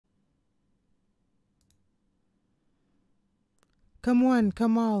Come one,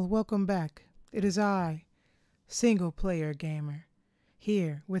 come all, welcome back. It is I, Single Player Gamer,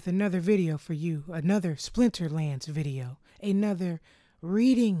 here with another video for you, another Splinterlands video, another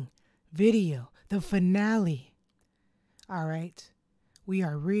reading video, the finale. Alright, we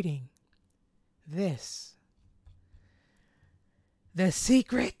are reading this. The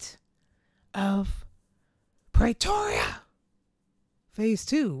Secret of Praetoria. Phase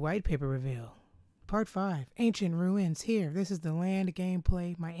 2, Whitepaper Reveal. Part 5, Ancient Ruins. Here, this is the land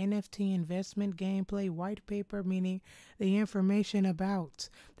gameplay, my NFT investment gameplay, white paper, meaning the information about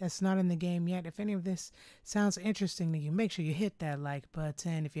that's not in the game yet. If any of this sounds interesting to you, make sure you hit that like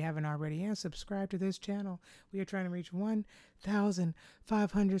button if you haven't already, and subscribe to this channel. We are trying to reach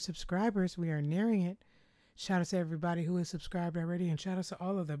 1,500 subscribers. We are nearing it. Shout out to everybody who is subscribed already, and shout out to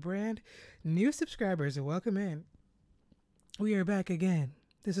all of the brand new subscribers, and welcome in. We are back again.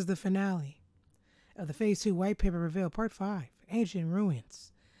 This is the finale of the Phase 2 White Paper Reveal, Part 5, Ancient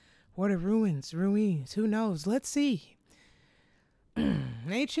Ruins. What are ruins? Ruins? Who knows? Let's see.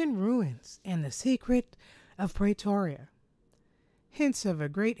 Ancient Ruins and the Secret of Praetoria. Hints of a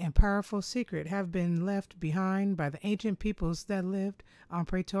great and powerful secret have been left behind by the ancient peoples that lived on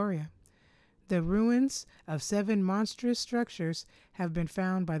Praetoria. The ruins of 7 monstrous structures have been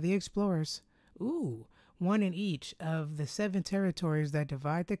found by the explorers. Ooh. One in each of the 7 territories that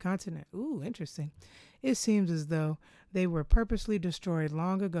divide the continent. Ooh, interesting. It seems as though they were purposely destroyed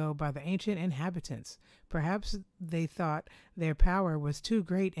long ago by the ancient inhabitants. Perhaps they thought their power was too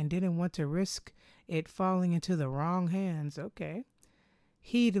great and didn't want to risk it falling into the wrong hands. Okay.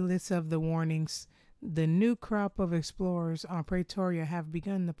 Heedless of the warnings, the new crop of explorers on Praetoria have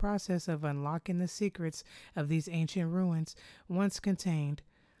begun the process of unlocking the secrets of these ancient ruins once contained,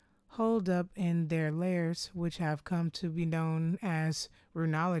 holed up in their lairs, which have come to be known as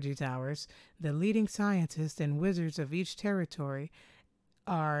runology towers. The leading scientists and wizards of each territory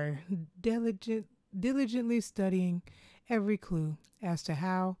are diligently studying every clue as to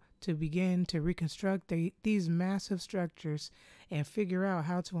how to begin to reconstruct these massive structures and figure out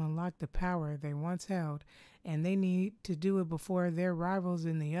how to unlock the power they once held, and they need to do it before their rivals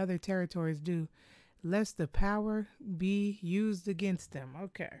in the other territories do, lest the power be used against them.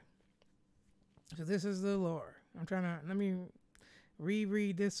 Okay. So this is the lore. Let me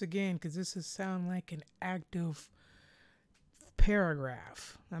reread this again because this is sound like an active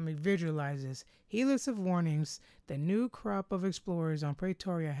paragraph. Let me visualize this. Heedless of warnings, the new crop of explorers on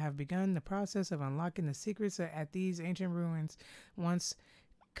Praetoria have begun the process of unlocking the secrets at these ancient ruins once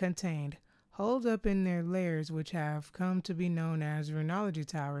contained, holed up in their lairs, which have come to be known as runology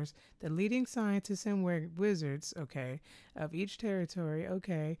towers. The leading scientists and wizards, of each territory,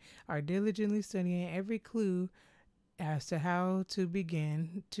 are diligently studying every clue as to how to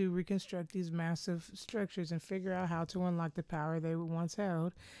begin to reconstruct these massive structures and figure out how to unlock the power they once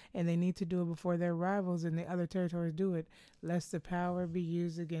held, and they need to do it before their rivals in the other territories do it, lest the power be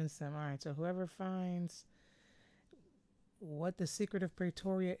used against them. All right, so whoever finds what the Secret of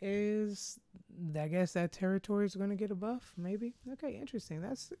Praetoria is, I guess that territory is going to get a buff, maybe. Okay, interesting.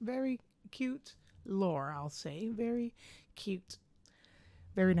 That's very cute lore, I'll say. Very cute.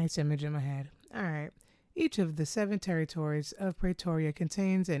 Very nice image in my head. All right. Each of the 7 territories of Praetoria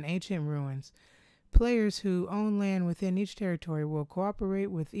contains an ancient ruins. Players who own land within each territory will cooperate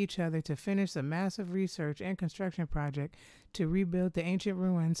with each other to finish a massive research and construction project to rebuild the ancient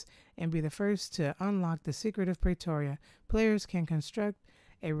ruins and be the first to unlock the Secret of Praetoria. Players can construct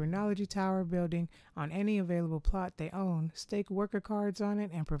a runology tower building on any available plot they own, stake worker cards on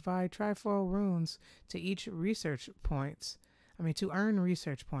it, and provide trifold runes to earn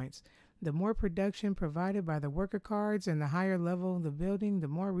research points. The more production provided by the worker cards and the higher level of the building, the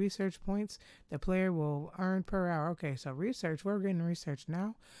more research points the player will earn per hour. Okay, so research, we're getting research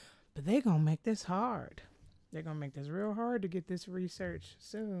now, but they're going to make this hard. They're going to make this real hard to get this research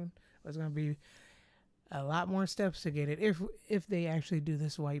soon. There's going to be a lot more steps to get it if they actually do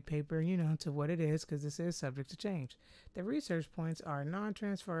this white paper, to what it is, because this is subject to change. The research points are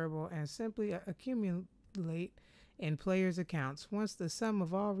non-transferable and simply accumulate in players' accounts. Once the sum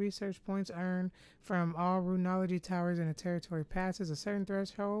of all research points earned from all runology towers in a territory passes a certain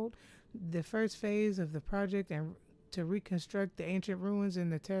threshold, the first phase of the project and to reconstruct the ancient ruins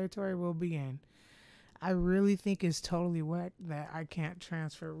in the territory will begin. I really think it's totally wet that I can't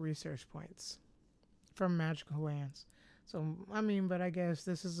transfer research points from magical lands. So, but I guess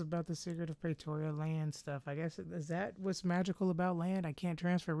this is about the Secret of Praetoria land stuff. I guess, is that what's magical about land? I can't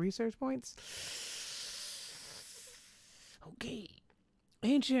transfer research points? Okay.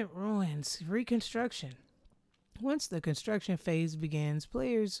 Ancient ruins. Reconstruction. Once the construction phase begins,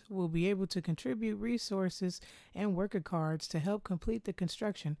 players will be able to contribute resources and worker cards to help complete the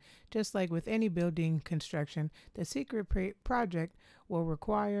construction. Just like with any building construction, the secret project will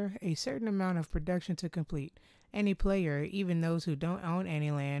require a certain amount of production to complete. Any player, even those who don't own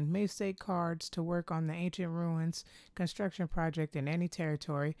any land, may stake cards to work on the ancient ruins construction project in any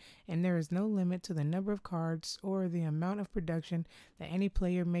territory, and there is no limit to the number of cards or the amount of production that any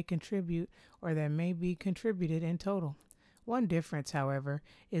player may contribute or that may be contributed in total. One difference, however,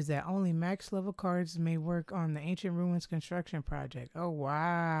 is that only max level cards may work on the ancient ruins construction project. Oh,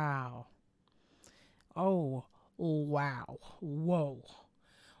 wow. Oh, wow. Whoa.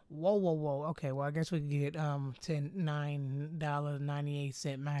 Whoa. Okay, well, I guess we could get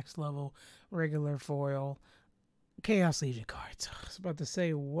 $9.98 max level regular foil Chaos Legion cards. I was about to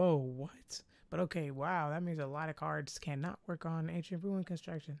say, whoa, what? But okay, wow, that means a lot of cards cannot work on Ancient Ruin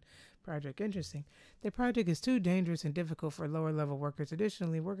Construction Project. Interesting. The project is too dangerous and difficult for lower level workers.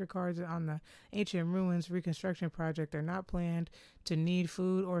 Additionally, worker cards on the Ancient Ruins Reconstruction Project are not planned to need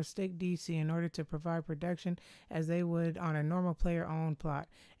food or stake DC in order to provide production as they would on a normal player-owned plot.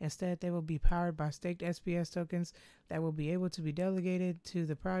 Instead, they will be powered by staked SPS tokens that will be able to be delegated to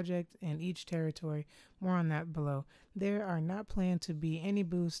the project in each territory. More on that below. There are not planned to be any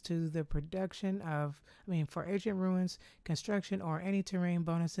boosts to the production for Ancient Ruins construction or any terrain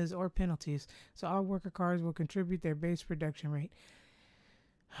bonuses or penalties, so all worker cards will contribute their base production rate.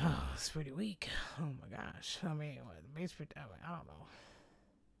 Oh, it's pretty weak. Oh my gosh. I don't know.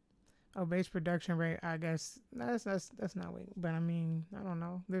 Oh, base production rate. I guess that's not weak, but I don't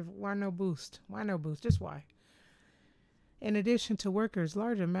know. Why no boost? Why no boost? Just why? In addition to workers,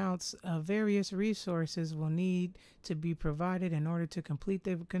 large amounts of various resources will need to be provided in order to complete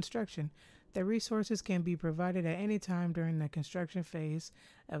the construction. The resources can be provided at any time during the construction phase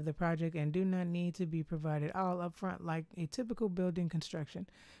of the project and do not need to be provided all upfront like a typical building construction.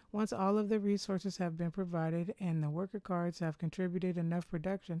 Once all of the resources have been provided and the worker cards have contributed enough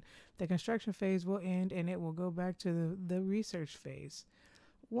production, the construction phase will end and it will go back to the research phase.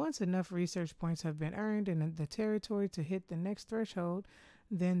 Once enough research points have been earned in the territory to hit the next threshold,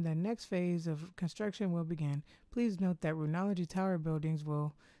 then the next phase of construction will begin. Please note that Runology Tower buildings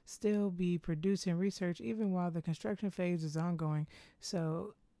will still be producing research even while the construction phase is ongoing.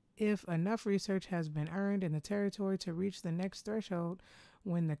 So if enough research has been earned in the territory to reach the next threshold,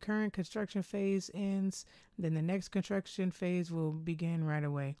 when the current construction phase ends, then the next construction phase will begin right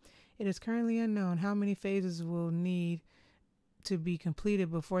away. It is currently unknown how many phases will need to be completed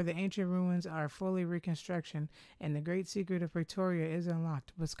before the ancient ruins are fully reconstruction and the great secret of Praetoria is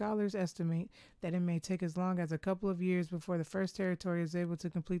unlocked, but scholars estimate that it may take as long as a couple of years before the first territory is able to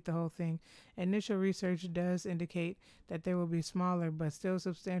complete the whole thing. Initial research does indicate that there will be smaller but still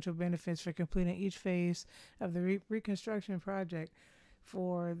substantial benefits for completing each phase of the reconstruction project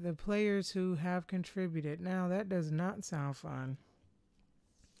for the players who have contributed. Now, that does not sound fun.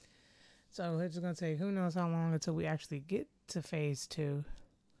 So it's going to take who knows how long until we actually get to phase 2.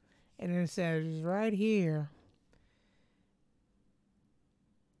 And it says right here,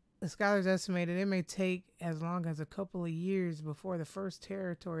 the scholars estimated it may take as long as a couple of years before the first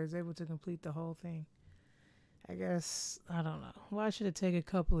territory is able to complete the whole thing. I guess, I don't know. Why should it take a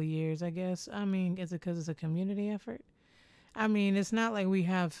couple of years? I guess, is it because it's a community effort? It's not like we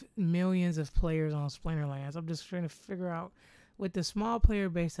have millions of players on Splinterlands. I'm just trying to figure out, with the small player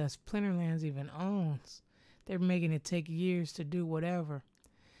base that Splinterlands even owns, they're making it take years to do whatever.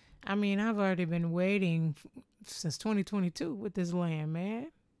 I've already been waiting since 2022 with this land, man.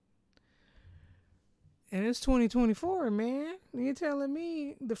 And it's 2024, man. You're telling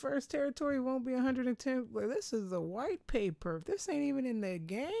me the first territory won't be 110? Well, this is the white paper. This ain't even in the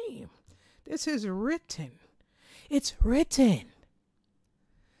game. This is written. It's written.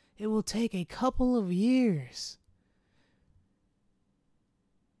 It will take a couple of years.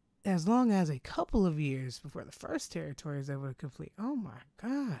 As long as a couple of years before the first territory is able to complete. Oh my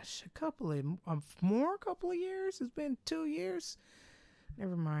gosh. A couple of years? It's been 2 years?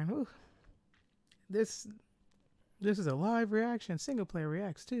 Never mind. Ooh. This is a live reaction. Single player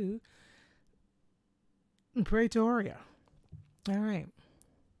reacts to Praetoria. All right.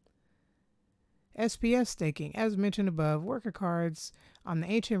 SPS staking. As mentioned above, worker cards on the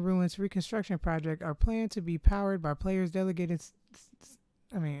Ancient Ruins Reconstruction Project are planned to be powered by players delegating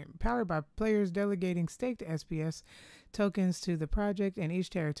staked SPS tokens to the project in each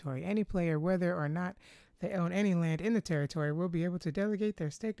territory. Any player, whether or not they own any land in the territory, will be able to delegate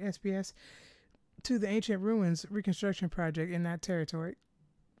their staked SPS to the Ancient Ruins Reconstruction Project in that territory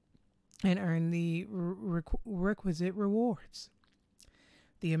and earn the requisite rewards.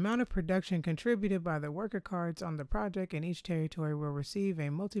 The amount of production contributed by the worker cards on the project in each territory will receive a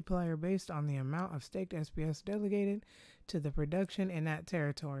multiplier based on the amount of staked SPS delegated to the production in that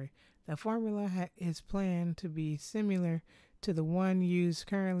territory. The formula is planned to be similar to the one used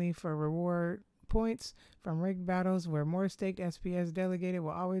currently for reward points from rigged battles, where more staked SPS delegated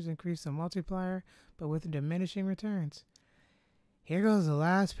will always increase the multiplier, but with diminishing returns. Here goes the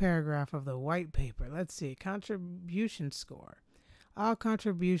last paragraph of the white paper. Let's see. Contribution score. All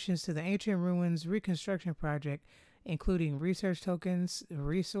contributions to the Ancient Ruins Reconstruction Project, including research tokens,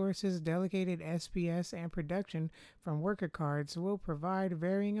 resources, delegated SPS, and production from worker cards, will provide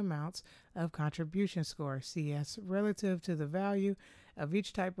varying amounts of contribution score, CS, relative to the value of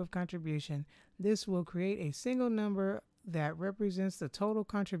each type of contribution. This will create a single number that represents the total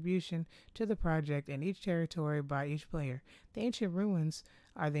contribution to the project in each territory by each player. The Ancient Ruins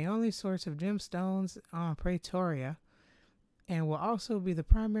are the only source of gemstones on Praetoria, and will also be the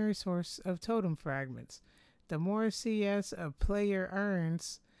primary source of totem fragments. The more CS a player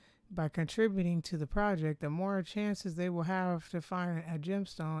earns by contributing to the project, the more chances they will have to find a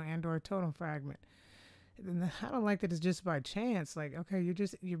gemstone and or totem fragment. And I don't like that it's just by chance. Like, okay,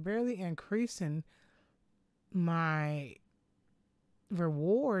 you're barely increasing my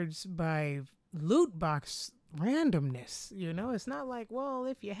rewards by loot box randomness. You know, it's not like, well,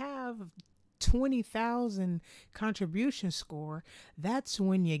 if you have 20,000 contribution score, that's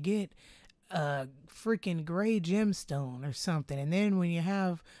when you get a freaking gray gemstone or something, and then when you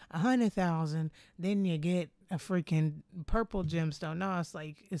have 100,000, then you get a freaking purple gemstone. No, it's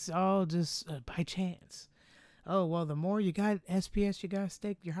like it's all just by chance. Oh well, the more you got SPS, you got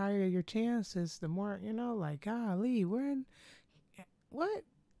staked, the higher your chances. The more, you know, like, golly, we're in what?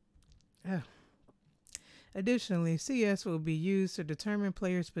 Additionally, CS will be used to determine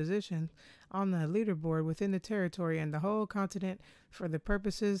players' position on the leaderboard within the territory and the whole continent for the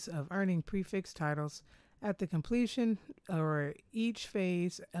purposes of earning prefix titles. At the completion or each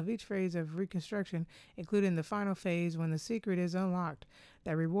phase of reconstruction, including the final phase when the secret is unlocked,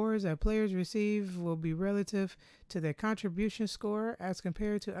 the rewards that players receive will be relative to their contribution score as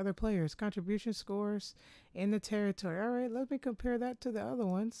compared to other players' contribution scores in the territory. All right, let me compare that to the other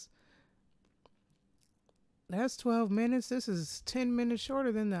ones. That's 12 minutes. This is 10 minutes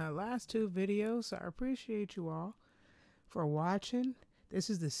shorter than the last two videos. So I appreciate you all for watching. This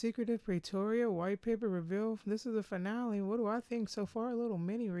is the Secret of Praetoria white paper reveal. This is the finale. What do I think so far? A little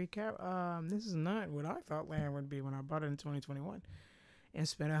mini recap. This is not what I thought land would be when I bought it in 2021 and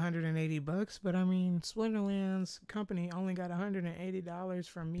spent $180. But I mean, Splinterlands company only got $180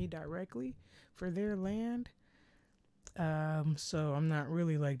 from me directly for their land. So I'm not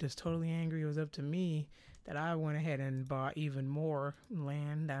really like just totally angry. It was up to me that I went ahead and bought even more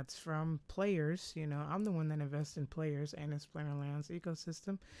land that's from players. You know, I'm the one that invests in players and in Splinterlands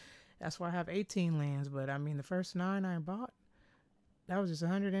ecosystem. That's why I have 18 lands. But I mean, the first 9 I bought, that was just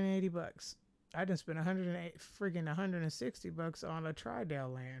 $180. I done spent $160 on a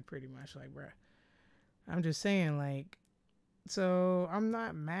Tridale land, pretty much. Like, bruh, I'm just saying, like, so I'm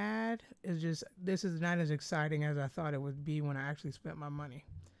not mad. It's just this is not as exciting as I thought it would be when I actually spent my money.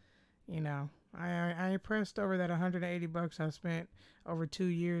 You know, I impressed over that $180 I spent over 2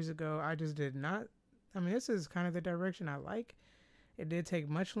 years ago. I just did not. I mean, this is kind of the direction I like. It did take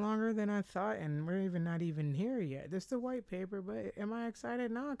much longer than I thought, and we're not even here yet. This is the white paper, but am I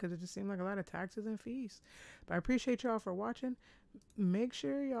excited? No, because it just seemed like a lot of taxes and fees. But I appreciate y'all for watching. Make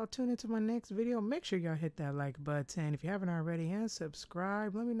sure y'all tune into my next video. Make sure y'all hit that like button if you haven't already, and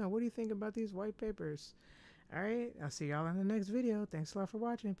subscribe. Let me know, what do you think about these white papers? All right, I'll see y'all in the next video. Thanks a lot for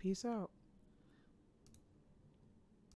watching. Peace out.